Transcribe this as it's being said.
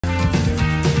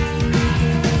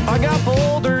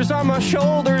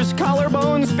shoulders,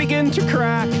 collarbones begin to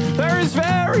crack. There's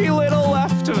very little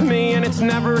left of me, and it's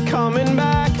never coming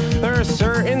back. There are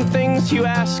certain things you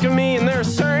ask of me, and there are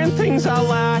certain things I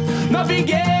lack. In the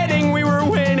beginning we were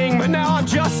winning, but now I'm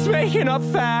just making up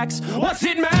facts. What's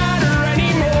it matter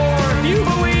anymore if you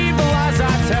believe the lies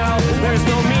I tell? There's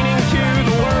no meaning to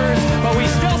the words, but we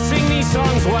still sing these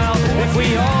songs well. If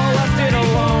we all left it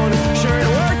alone, sure it'd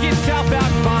work itself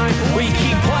out fine. We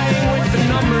keep playing with the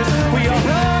numbers, we are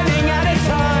running out of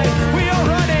time. We are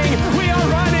running,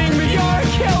 but you're a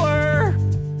killer,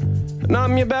 and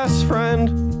I'm your best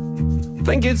friend.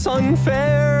 Think it's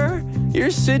unfair, your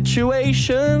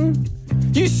situation.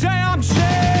 You say I'm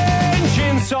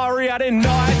changing, sorry I didn't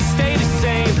know I'd stay the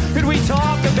same. Could we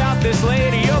talk about this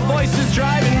later? Your voice is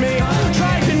driving me.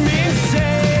 Try